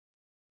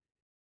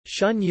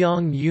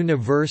Shenyang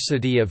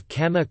University of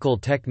Chemical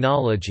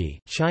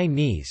Technology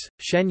Chinese,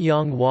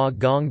 Shenyang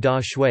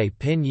Huagongdashui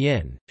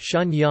Pinyin,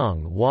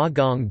 Shenyang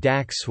Huagong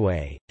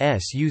Daxui,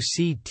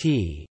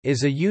 SUCT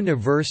is a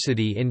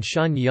university in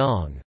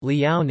Shenyang,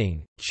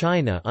 Liaoning,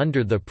 China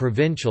under the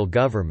provincial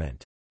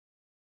government.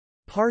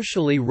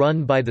 Partially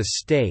run by the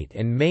state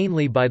and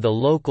mainly by the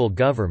local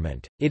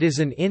government, it is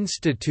an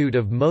institute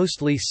of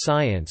mostly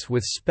science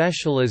with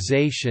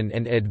specialization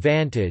and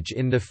advantage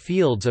in the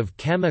fields of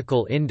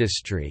chemical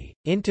industry,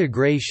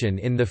 integration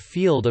in the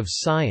field of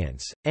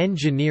science,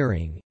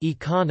 engineering,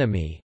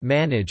 economy,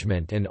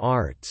 management and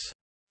arts.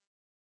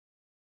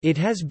 It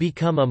has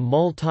become a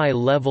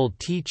multi-level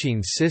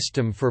teaching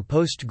system for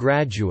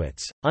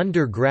postgraduates,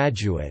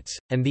 undergraduates,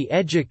 and the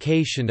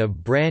education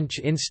of branch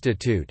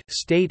institute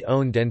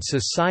state-owned and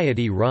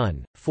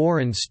society-run,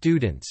 foreign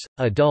students,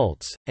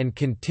 adults, and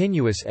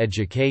continuous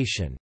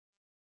education.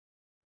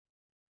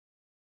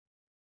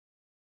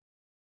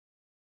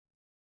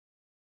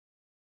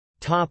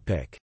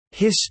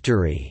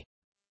 History.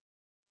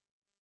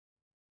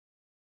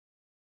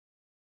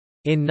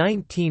 In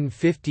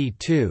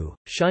 1952,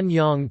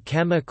 Shenyang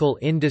Chemical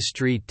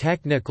Industry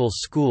Technical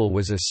School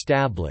was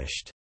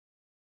established.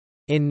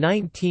 In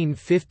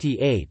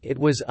 1958 it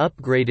was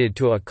upgraded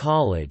to a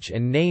college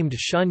and named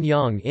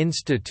Shenyang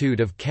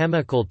Institute of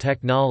Chemical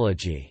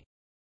Technology.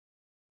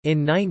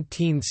 In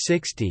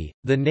 1960,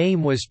 the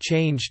name was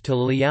changed to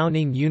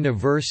Liaoning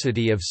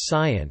University of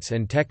Science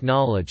and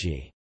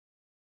Technology.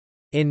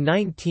 In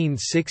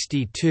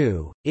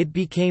 1962, it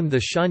became the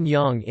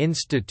Shenyang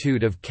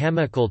Institute of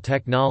Chemical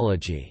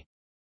Technology.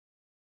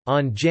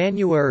 On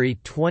January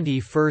 21,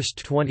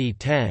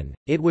 2010,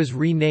 it was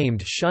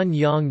renamed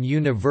Shenyang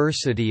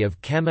University of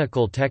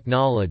Chemical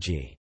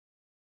Technology.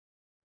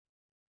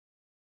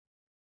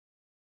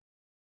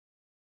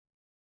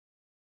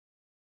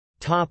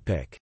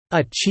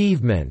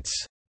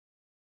 Achievements.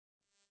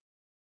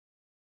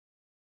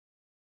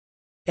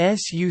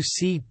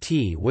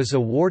 SUCT was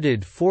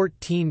awarded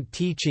 14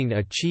 teaching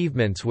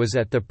achievements was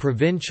at the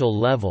provincial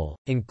level,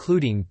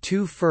 including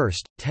 2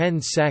 first,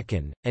 10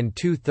 second, and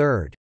 2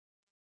 third.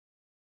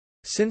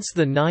 Since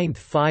the 9th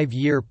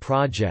five-year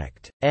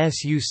project,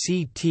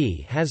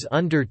 SUCT has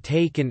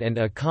undertaken and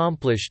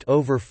accomplished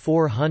over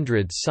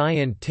 400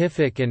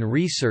 scientific and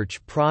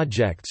research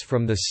projects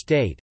from the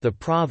state, the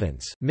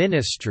province,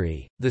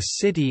 ministry, the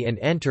city and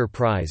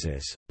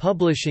enterprises,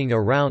 publishing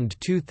around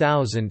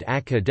 2,000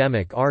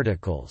 academic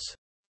articles.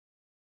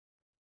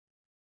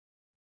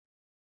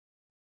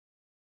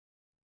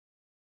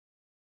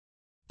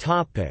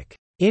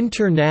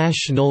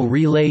 International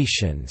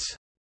relations.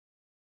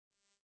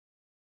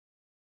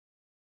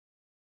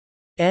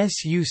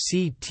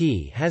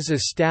 SUCT has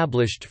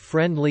established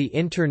friendly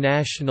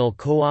international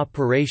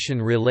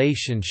cooperation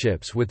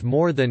relationships with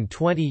more than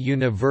 20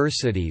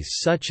 universities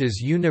such as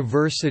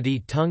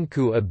University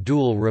Tunku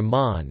Abdul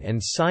Rahman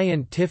and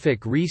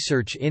scientific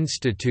research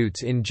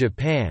institutes in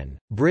Japan,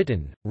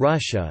 Britain,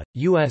 Russia,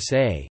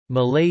 USA,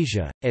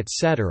 Malaysia,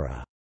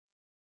 etc.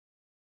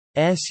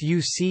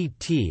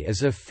 SUCT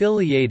is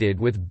affiliated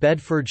with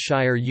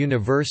Bedfordshire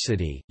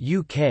University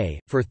 (UK)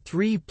 for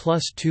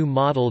 3+2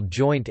 model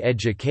joint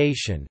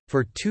education,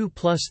 for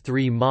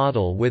 2+3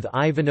 model with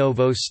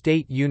Ivanovo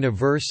State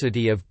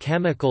University of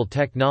Chemical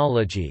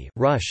Technology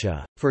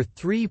 (Russia), for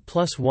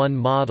 3+1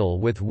 model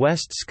with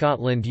West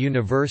Scotland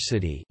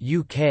University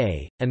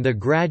 (UK), and the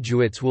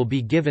graduates will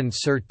be given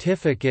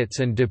certificates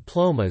and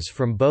diplomas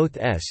from both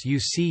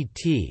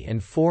SUCT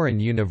and foreign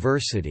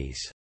universities.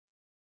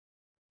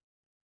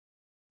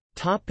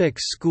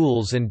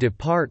 Schools and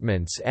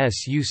departments.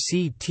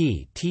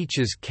 SUCT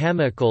teaches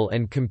chemical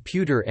and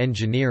computer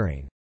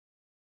engineering.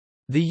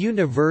 The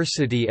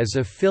university is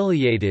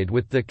affiliated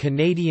with the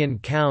Canadian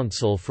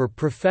Council for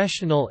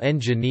Professional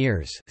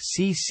Engineers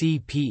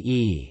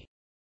 (CCPE).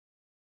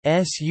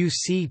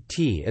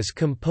 SUCT is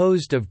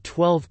composed of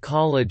 12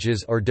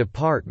 colleges or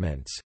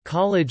departments: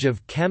 College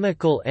of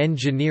Chemical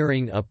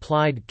Engineering,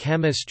 Applied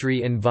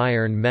Chemistry,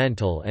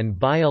 Environmental and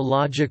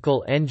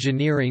Biological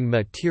Engineering,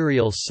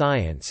 Material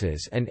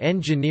Sciences and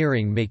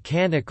Engineering,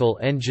 Mechanical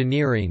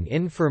Engineering,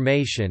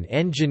 Information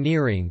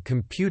Engineering,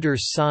 Computer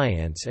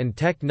Science and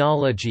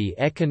Technology,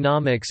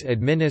 Economics,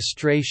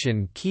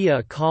 Administration,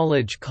 Kia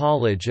College,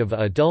 College of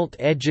Adult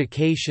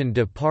Education,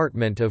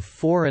 Department of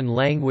Foreign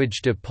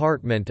Language,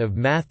 Department of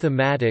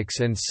Mathematics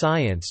and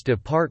Science,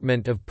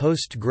 Department of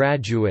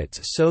Postgraduates,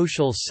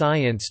 Social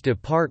Science,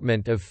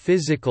 Department of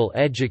Physical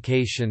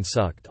Education.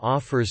 SUCT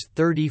offers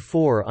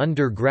 34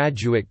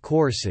 undergraduate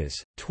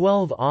courses,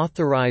 12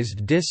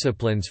 authorized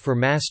disciplines for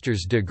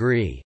master's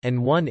degree,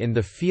 and 1 in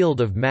the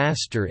field of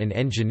Master in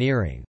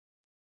Engineering.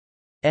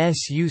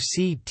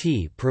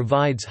 SUCT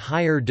provides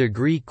higher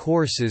degree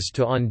courses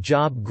to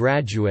on-job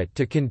graduate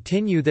to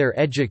continue their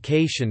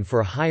education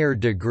for higher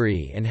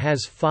degree and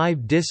has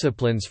 5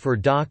 disciplines for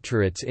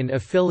doctorates in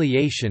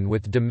affiliation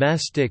with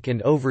domestic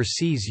and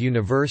overseas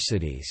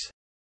universities.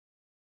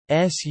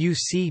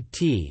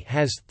 SUCT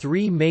has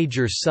 3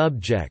 major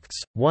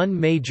subjects, 1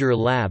 major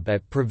lab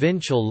at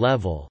provincial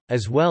level,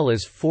 as well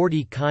as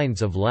 40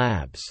 kinds of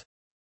labs.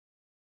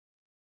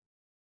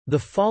 The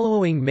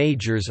following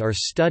majors are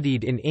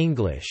studied in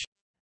English: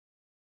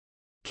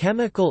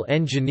 Chemical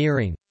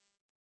Engineering,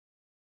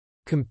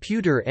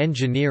 Computer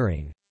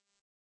Engineering,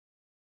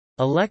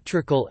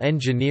 Electrical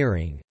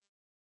Engineering,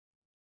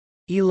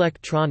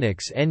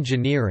 Electronics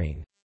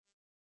Engineering,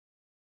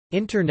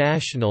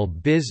 International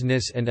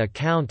Business and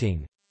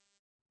Accounting,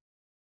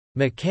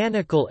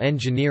 Mechanical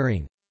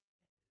Engineering,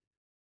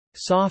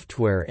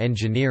 Software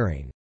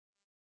Engineering.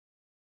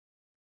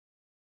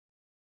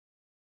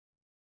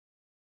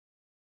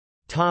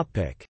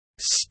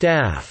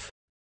 Staff.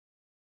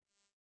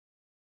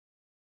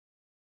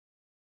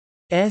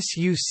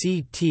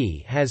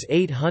 SUCT has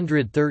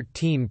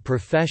 813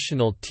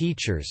 professional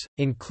teachers,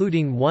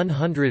 including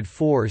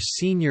 104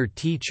 senior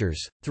teachers,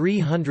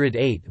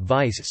 308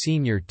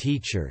 vice-senior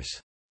teachers.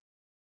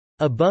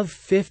 Above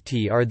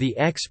 50 are the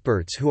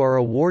experts who are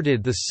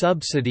awarded the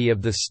subsidy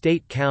of the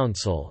State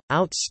Council,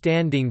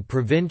 outstanding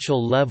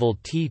provincial-level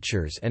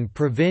teachers and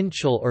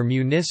provincial or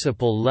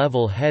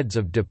municipal-level heads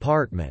of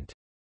department.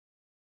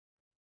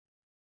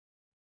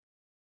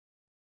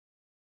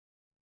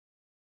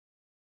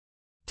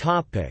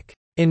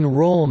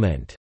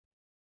 Enrollment.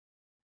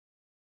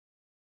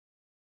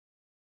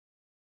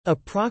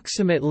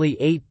 Approximately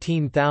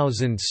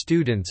 18,000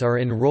 students are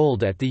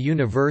enrolled at the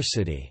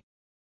university.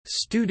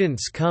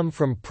 Students come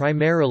from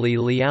primarily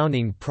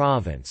Liaoning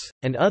Province,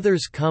 and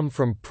others come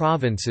from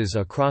provinces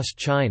across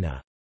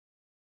China.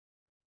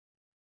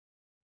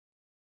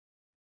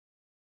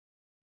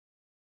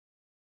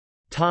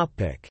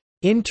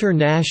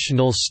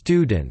 International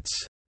students.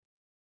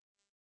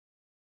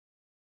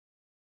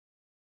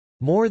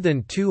 More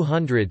than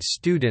 200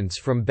 students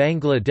from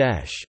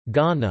Bangladesh,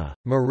 Ghana,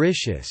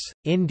 Mauritius,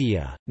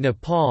 India,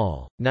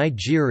 Nepal,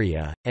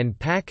 Nigeria, and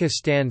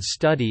Pakistan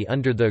study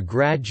under the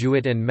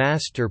graduate and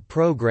master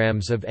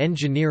programs of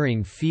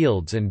engineering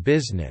fields and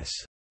business.